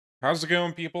How's it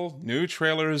going, people? New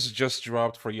trailers just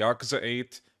dropped for Yakuza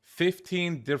 8.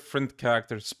 15 different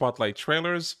character spotlight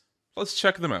trailers. Let's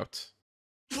check them out.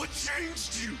 What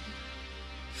changed you?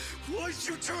 Why'd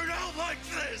you turn out like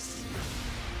this?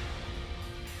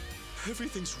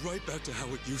 Everything's right back to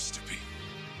how it used to be.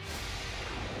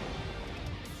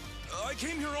 I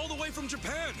came here all the way from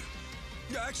Japan.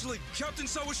 Yeah, actually, Captain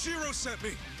Sawashiro sent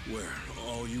me. Where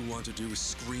all you want to do is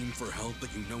scream for help,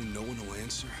 but you know no one will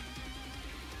answer.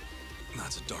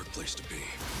 That's a dark place to be.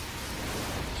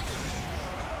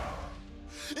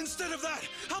 Instead of that,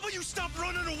 how about you stop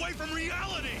running away from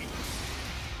reality?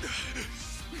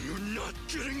 You're not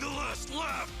getting the last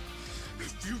laugh.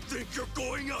 If you think you're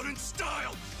going out in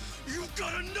style, you've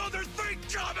got another thing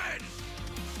coming!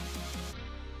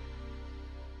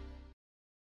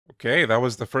 Okay, that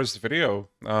was the first video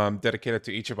dedicated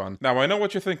to Ichiban. Now, I know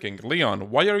what you're thinking. Leon,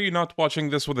 why are you not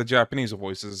watching this with the Japanese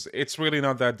voices? It's really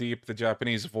not that deep. The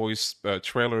Japanese voice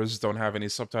trailers don't have any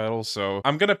subtitles, so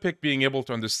I'm gonna pick being able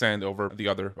to understand over the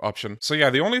other option. So yeah,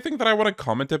 the only thing that I want to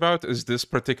comment about is this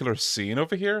particular scene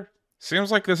over here.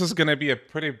 Seems like this is gonna be a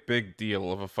pretty big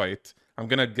deal of a fight. I'm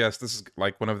gonna guess this is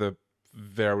like one of the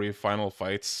very final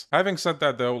fights. Having said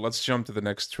that though, let's jump to the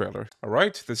next trailer.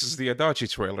 Alright, this is the Adachi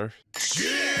trailer.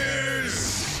 Cheers!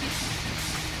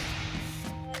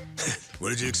 What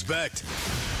did you expect?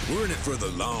 We're in it for the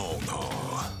long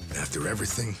haul. After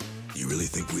everything, you really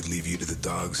think we'd leave you to the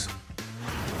dogs?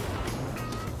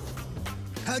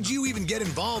 How'd you even get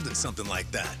involved in something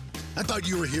like that? I thought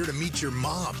you were here to meet your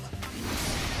mom.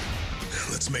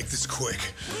 Let's make this quick.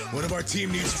 One of our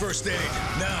team needs first aid,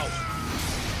 now.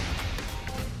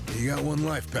 You got one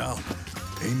life, pal.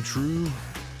 Aim true,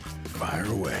 fire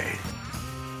away.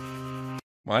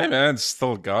 My man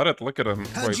still got it. Look at him.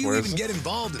 How'd you even get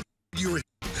involved in you were...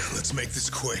 Let's make this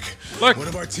quick. Look. One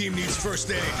of our team needs first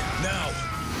aid, now.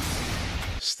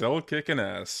 Still kicking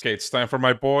ass. Okay, it's time for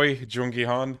my boy, Jungi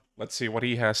Han. Let's see what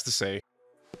he has to say.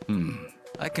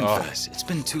 I confess, it's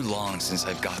been too long since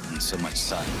I've gotten so much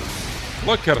sun.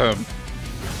 Look at him.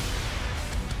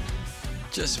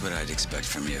 Just what I'd expect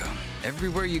from you.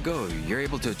 Everywhere you go, you're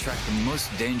able to attract the most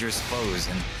dangerous foes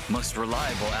and most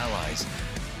reliable allies.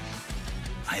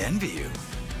 I envy you.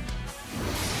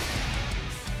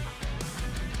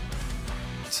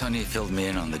 Sunny filled me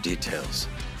in on the details,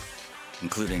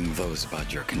 including those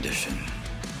about your condition.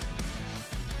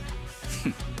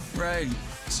 Right,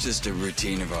 it's just a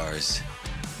routine of ours.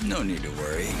 No need to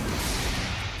worry.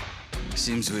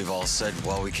 Seems we've all said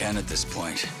what we can at this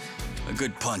point. A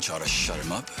good punch ought to shut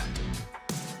him up.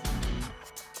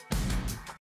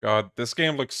 God, this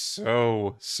game looks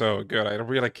so good. I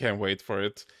really can't wait for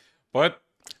it. But,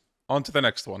 on to the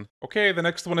next one. Okay, the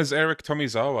next one is Eric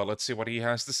Tomizawa. Let's see what he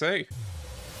has to say.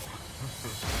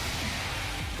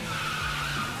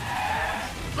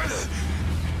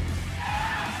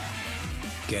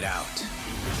 Get out.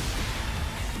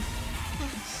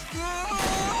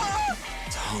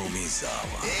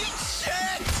 Tomizawa.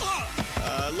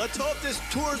 Let's hope this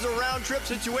tour's a round-trip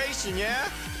situation, yeah?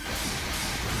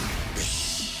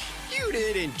 You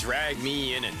didn't drag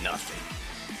me into nothing.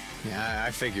 Yeah,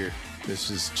 I figure this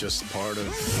is just part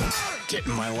of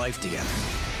getting my life together.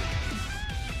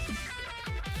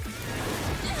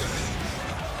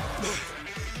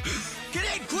 Get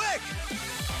in, quick!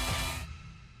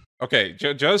 Okay,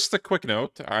 just a quick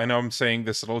note. I know I'm saying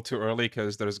this a little too early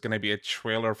because there's gonna be a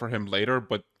trailer for him later,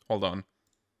 but hold on.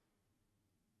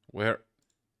 Where?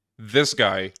 This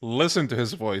guy. Listen to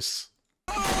his voice.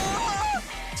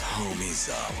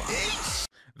 Tomizawa.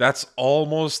 That's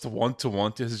almost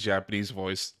one-to-one to his Japanese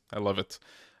voice. I love it.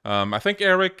 I think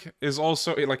Eric is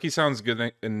also, like, he sounds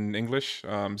good in English.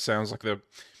 Sounds like the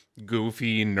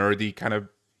goofy, nerdy kind of,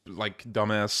 like,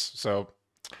 dumbass. So,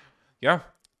 yeah.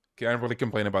 Can't really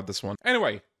complain about this one.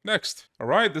 Anyway, next.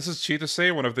 Alright, this is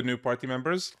Chitase, one of the new party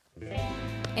members.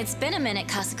 It's been a minute,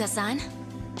 Kasuga-san.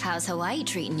 How's Hawaii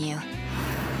treating you?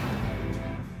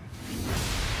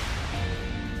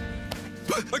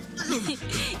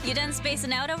 You done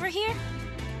spacing out over here?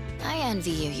 I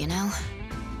envy you, you know.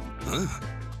 Huh?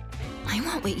 I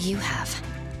want what you have.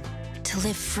 To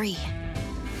live free.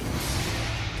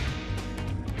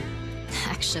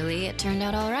 Actually, it turned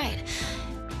out all right.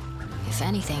 If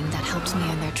anything, that helped me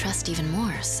earn their trust even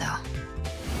more, so...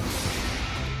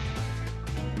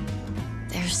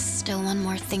 There's still one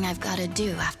more thing I've got to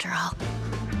do, after all.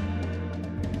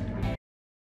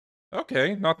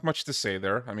 Okay, not much to say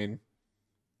there. I mean,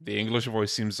 the English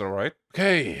voice seems alright.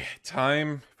 Okay,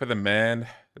 time for the man,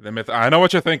 the myth. I know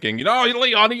what you're thinking. You know,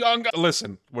 Leon, young.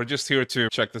 Listen, we're just here to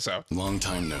check this out. Long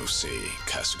time no see,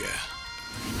 Kasuga.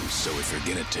 So if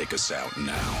you're gonna take us out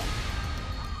now,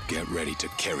 Get ready to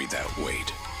carry that weight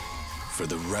for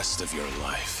the rest of your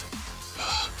life.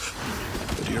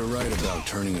 But you're right about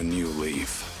turning a new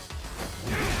leaf.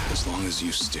 As long as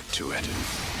you stick to it,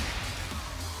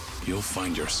 you'll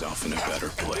find yourself in a better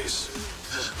place.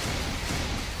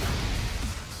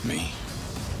 Me,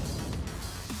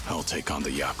 I'll take on the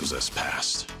Yakuza's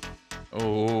past.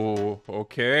 Oh,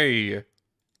 okay.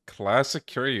 Classic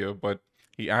Kiryu, but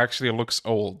he actually looks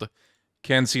old.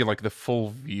 Can't see like the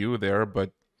full view there,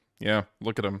 but yeah,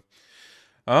 look at him.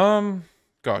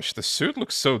 Gosh, the suit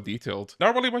looks so detailed.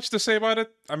 Not really much to say about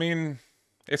it. I mean,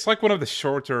 it's like one of the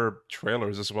shorter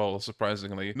trailers as well,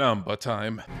 surprisingly. Number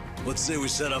time. Let's say we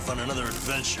set off on another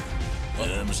adventure.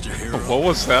 Mr. Hero. What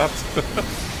was that?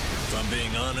 If I'm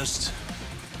being honest,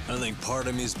 I think part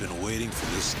of me's been waiting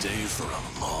for this day for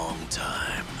a long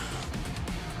time.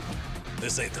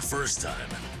 This ain't the first time,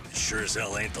 and it sure as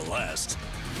hell ain't the last.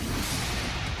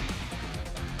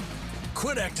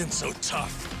 Quit acting so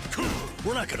tough.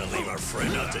 We're not gonna leave our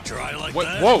friend out to dry like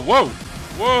that. Whoa,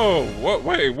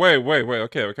 wait,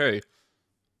 okay.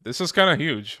 This is kind of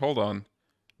huge. Hold on.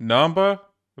 Namba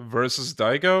versus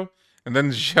Daigo, and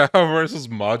then Zhao versus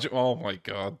Majima. Oh my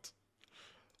god.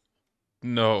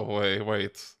 No way,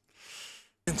 wait.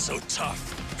 So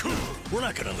tough. We're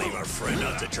not gonna leave our friend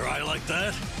out to dry like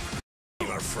that.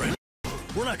 Our friend.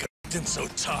 We're not gonna so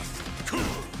tough.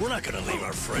 We're not gonna leave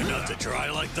our friend out to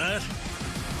dry like that.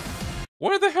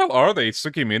 Where the hell are they,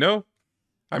 Tsukimino?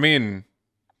 I mean...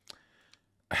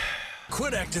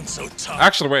 Quit acting so tough.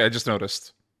 Actually, wait, I just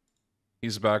noticed.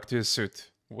 He's back to his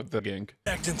suit with the gang.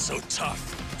 Acting so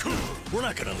tough. We're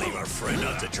not gonna leave our friend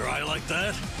out to dry like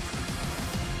that.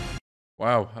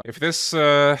 Wow. If this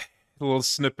little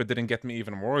snippet didn't get me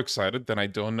even more excited, then I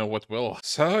don't know what will.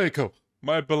 Saiko,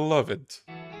 my beloved.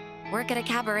 Work at a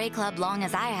cabaret club long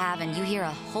as I have, and you hear a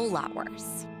whole lot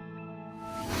worse.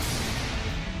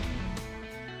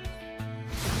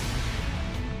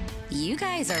 You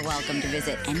guys are welcome to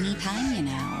visit anytime, you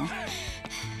know.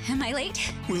 Am I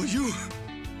late? Will you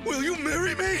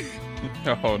marry me?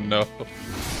 Oh no.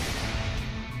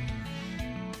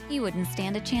 You wouldn't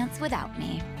stand a chance without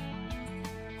me.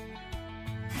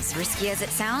 As risky as it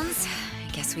sounds, I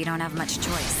guess we don't have much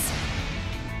choice.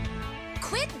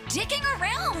 Quit dicking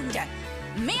around!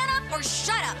 Man up or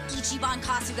shut up, Ichiban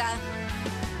Kasuga!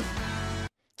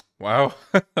 Wow.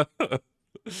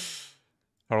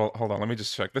 Hold on, let me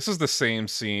just check. This is the same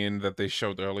scene that they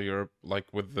showed earlier, like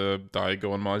with the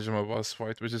Daigo and Majima boss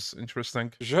fight, which is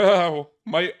interesting. Zhao,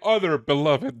 my other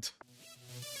beloved.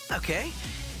 Okay,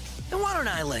 then why don't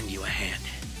I lend you a hand?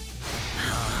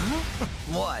 Huh?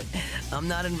 What? I'm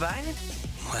not invited?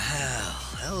 Well,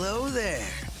 hello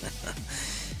there.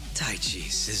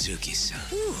 Taichi Suzuki-san.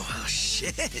 Ooh, oh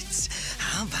shit.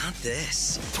 How about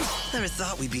this? Never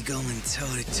thought we'd be going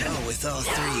toe-to-toe with all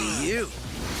three of you.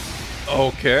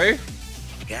 Okay.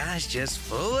 Gosh, just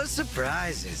full of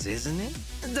surprises, isn't it?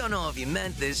 Don't know if you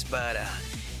meant this, but,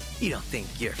 you don't think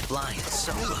you're flying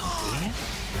solo, do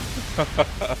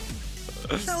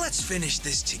you? Now let's finish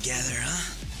this together,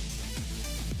 huh?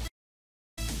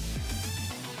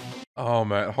 Oh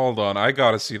man, hold on. I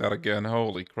gotta see that again.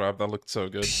 Holy crap, that looked so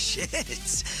good.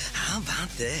 Shit. How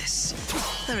about this?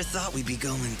 Never thought we'd be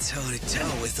going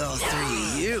toe-to-toe with all three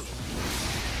of you.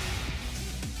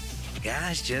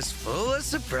 Gosh, just full of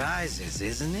surprises,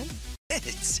 isn't it?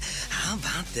 How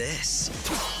about this?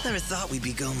 Never thought we'd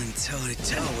be going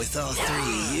toe-to-toe with all three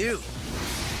of you.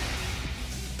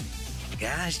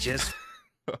 Gosh, just...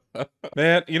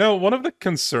 Man, you know, one of the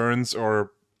concerns,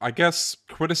 or I guess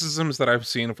criticisms that I've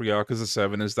seen for Yakuza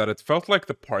 7 is that it felt like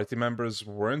the party members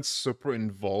weren't super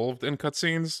involved in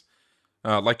cutscenes.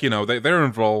 Like, you know, they're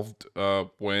involved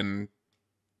when,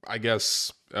 I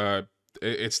guess,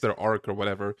 it's their arc or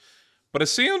whatever. But it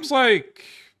seems like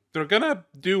they're gonna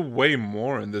do way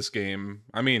more in this game.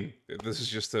 I mean, this is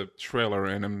just a trailer,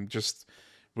 and I'm just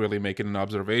really making an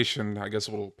observation. I guess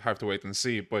we'll have to wait and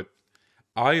see, but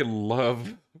I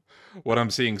love what I'm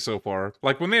seeing so far.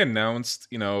 Like, when they announced,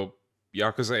 you know,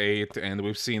 Yakuza 8, and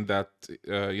we've seen that,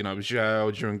 you know,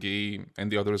 Zhao, Jungi, and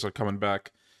the others are coming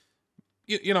back,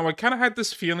 you know, I kind of had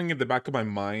this feeling in the back of my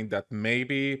mind that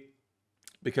maybe,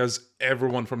 because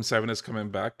everyone from 7 is coming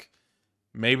back,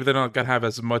 maybe they're not gonna have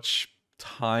as much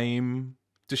time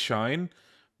to shine.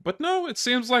 But no, it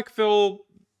seems like they'll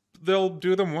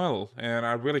do them well, and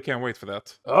I really can't wait for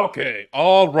that. Okay,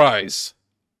 all rise.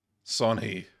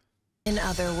 Sonny. In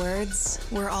other words,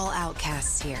 we're all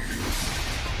outcasts here.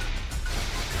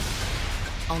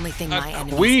 Only thing my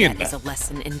enemies get is a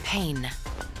lesson in pain.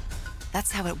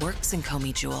 That's how it works in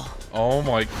Komi Jewel. Oh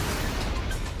my...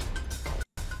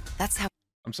 That's how...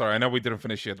 I'm sorry, I know we didn't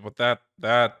finish yet, but that...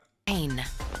 Pain.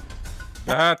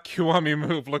 That Kiwami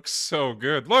move looks so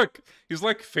good. Look, he's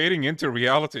like fading into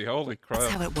reality. Holy crap.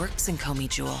 That's how it works in Komi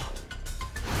Jewel.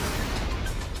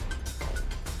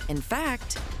 In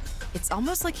fact, it's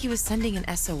almost like he was sending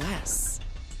an SOS.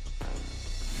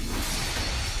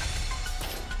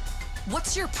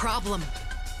 What's your problem?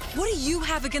 What do you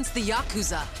have against the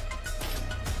Yakuza?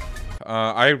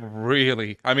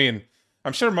 I mean,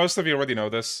 I'm sure most of you already know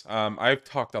this. I've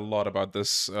talked a lot about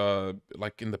this,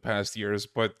 like in the past years,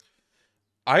 but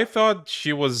I thought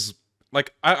she was,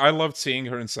 like, I loved seeing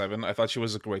her in 7. I thought she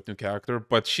was a great new character,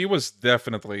 but she was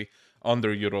definitely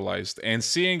underutilized. And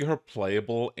seeing her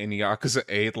playable in Yakuza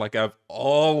 8, like I've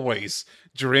always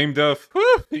dreamed of,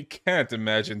 whew, you can't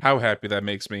imagine how happy that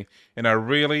makes me. And I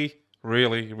really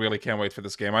can't wait for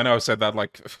this game. I know I've said that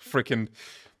like freaking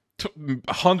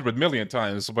 100 million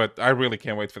times, but I really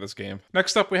can't wait for this game.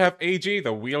 Next up, we have AG,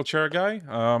 the wheelchair guy.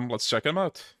 Let's check him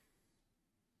out.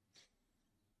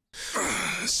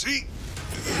 See?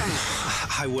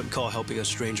 I wouldn't call helping a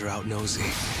stranger out nosy.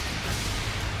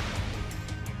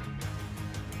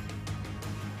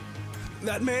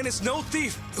 That man is no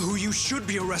thief. Who you should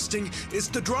be arresting is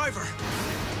the driver.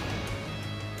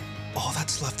 All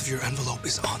that's left of your envelope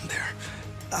is on there.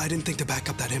 I didn't think to back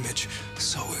up that image,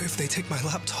 so if they take my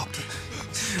laptop,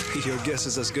 your guess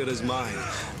is as good as mine.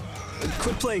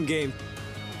 Quit playing game.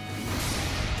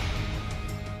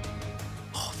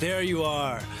 Oh, there you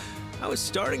are. I was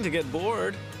starting to get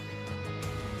bored.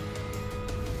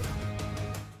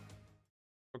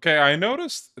 Okay, I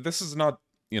noticed this is not,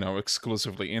 you know,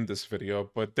 exclusively in this video,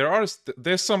 but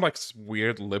there's some like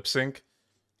weird lip sync.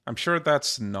 I'm sure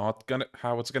that's not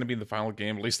how it's gonna be in the final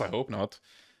game. At least I hope not.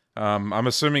 I'm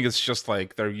assuming it's just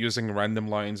like they're using random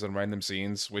lines and random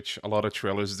scenes, which a lot of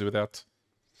trailers do that.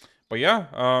 But yeah,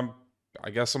 I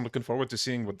guess I'm looking forward to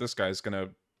seeing what this guy's gonna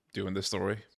do in this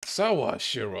story. So,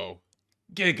 Shiro,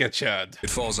 Giga Chad. It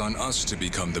falls on us to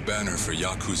become the banner for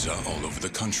Yakuza all over the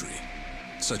country.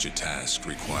 Such a task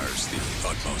requires the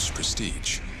utmost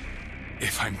prestige.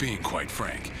 If I'm being quite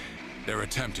frank, their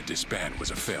attempt to disband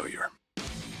was a failure.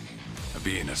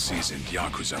 Being a seasoned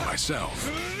Yakuza myself,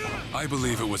 I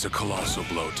believe it was a colossal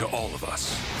blow to all of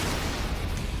us.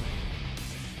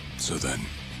 So then,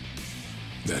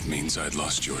 that means I'd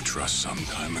lost your trust some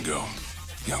time ago,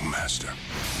 young master.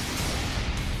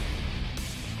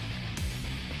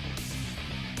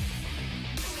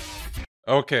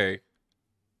 Okay.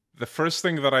 The first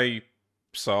thing that I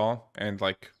saw and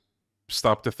like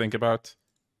stopped to think about,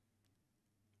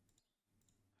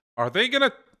 are they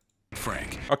gonna...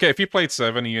 Frank. Okay, if you played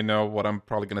 7, you know what I'm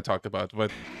probably gonna talk about, but...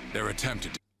 Their attempt to...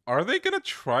 Are they gonna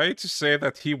try to say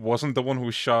that he wasn't the one who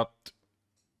shot...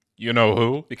 you know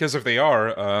who? Because if they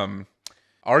are,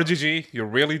 RGG, you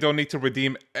really don't need to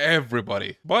redeem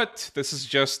everybody. But this is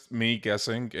just me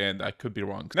guessing, and I could be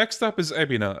wrong. Next up is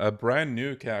Ebina, a brand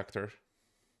new character.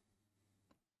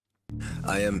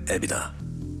 I am Ebina,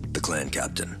 the clan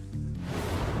captain.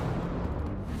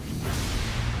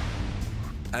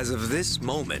 As of this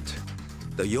moment,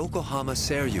 the Yokohama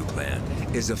Seiryu clan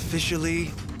is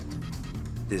officially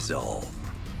dissolved.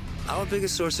 Our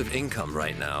biggest source of income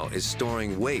right now is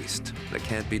storing waste that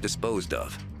can't be disposed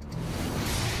of.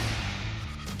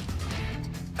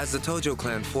 As the Tojo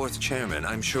clan 4th chairman,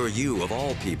 I'm sure you, of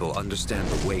all people, understand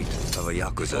the weight of a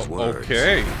Yakuza's words.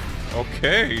 Okay.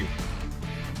 Okay.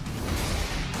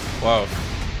 Wow.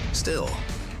 Still,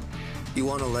 you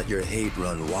want to let your hate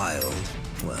run wild,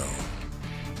 well...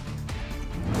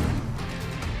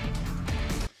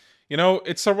 You know,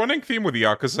 it's a running theme with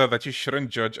Yakuza that you shouldn't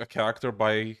judge a character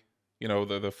by, you know,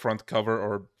 the front cover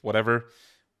or whatever.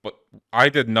 But I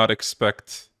did not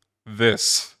expect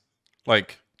this.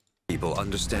 Like... People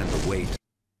understand the weight.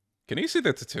 Can you see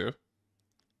the tattoo?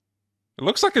 It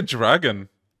looks like a dragon.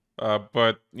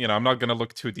 But, you know, I'm not gonna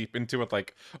look too deep into it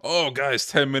like, oh,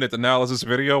 guys, 10-minute analysis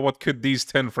video. What could these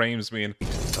 10 frames mean?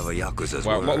 Of a Yakuza's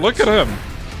wow, words. Look at him!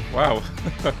 Wow.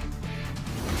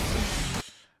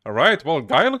 Alright, well,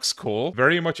 guy looks cool.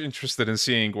 Very much interested in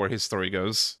seeing where his story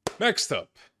goes. Next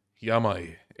up,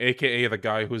 Yamai, aka the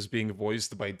guy who's being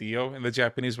voiced by Dio in the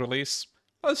Japanese release.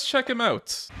 Let's check him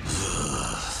out.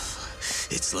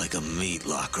 It's like a meat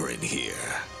locker in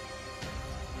here.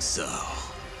 So,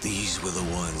 these were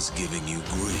the ones giving you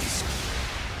grief.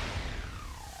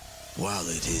 While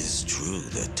it is true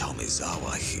that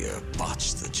Tomizawa here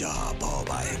botched the job all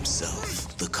by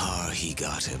himself, the car he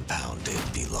got impounded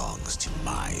belongs to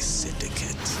my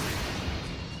syndicate.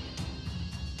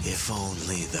 If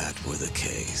only that were the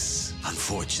case.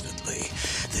 Unfortunately,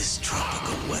 this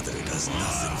tropical weather does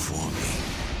nothing for me.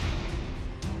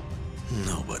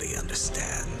 Nobody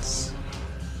understands.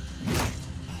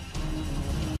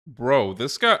 Bro,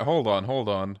 this guy... Hold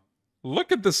on.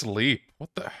 Look at this leap.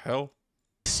 What the hell?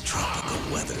 This tropical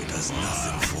weather does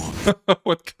nothing for me.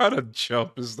 What kind of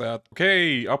jump is that?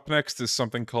 Okay, up next is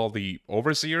something called the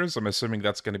Overseers. I'm assuming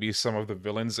that's going to be some of the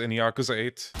villains in Yakuza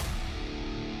 8.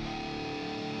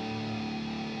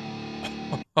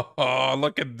 Oh,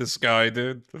 look at this guy,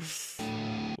 dude.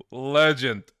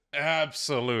 Legend.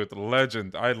 Absolute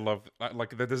legend. I love...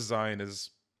 Like, the design is...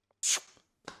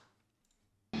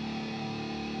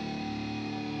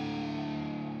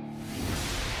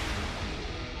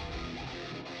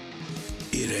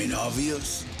 It ain't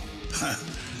obvious?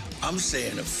 I'm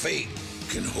saying a fake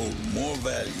can hold more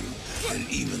value than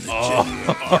even the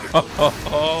genuine article.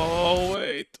 Oh,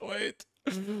 wait.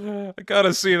 I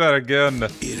gotta see that again.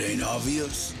 It ain't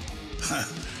obvious?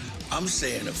 I'm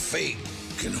saying a fake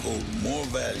can hold more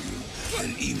value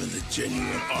than even the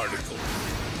genuine article.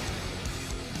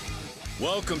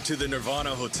 Welcome to the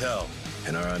Nirvana Hotel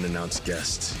and our unannounced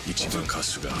guest, Ichiban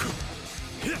Kasuga.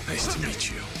 Nice to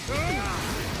meet you.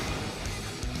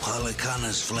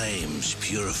 Polycana's flames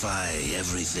purify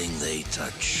everything they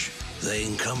touch. They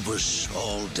encompass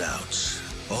all doubts,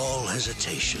 all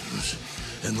hesitations,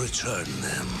 and return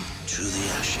them to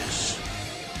the ashes.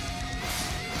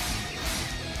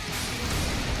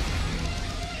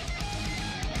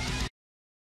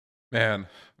 Man,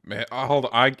 hold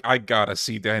on. I gotta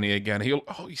see Danny again.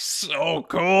 He's so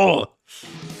cool.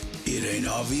 It ain't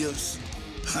obvious?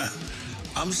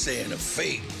 I'm saying a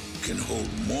fake can hold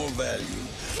more value.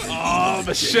 Oh,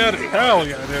 machete! Hell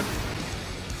yeah, dude.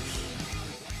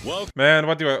 Well, man,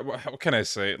 what can I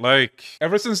say? Like,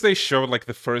 ever since they showed like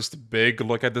the first big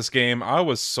look at this game, I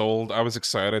was sold. I was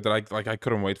excited that I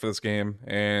couldn't wait for this game.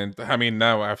 And I mean,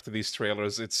 now after these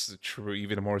trailers, it's true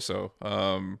even more so.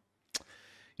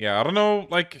 Yeah, I don't know.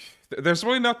 Like, there's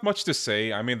really not much to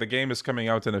say. I mean, the game is coming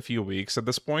out in a few weeks at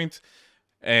this point.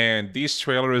 And these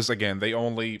trailers, again, they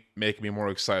only make me more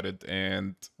excited.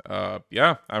 And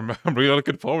yeah, I'm really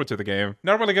looking forward to the game.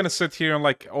 Not really gonna sit here and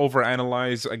like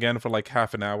overanalyze again for like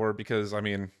half an hour because, I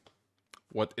mean,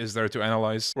 what is there to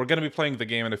analyze? We're gonna be playing the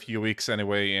game in a few weeks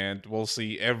anyway, and we'll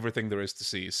see everything there is to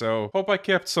see. So hope I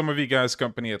kept some of you guys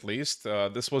company at least.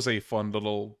 This was a fun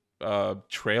little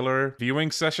trailer viewing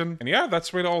session. And yeah,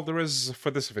 that's really all there is for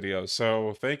this video.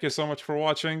 So thank you so much for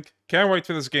watching. Can't wait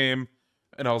for this game.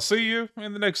 And I'll see you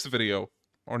in the next video,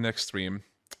 or next stream.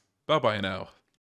 Bye-bye now.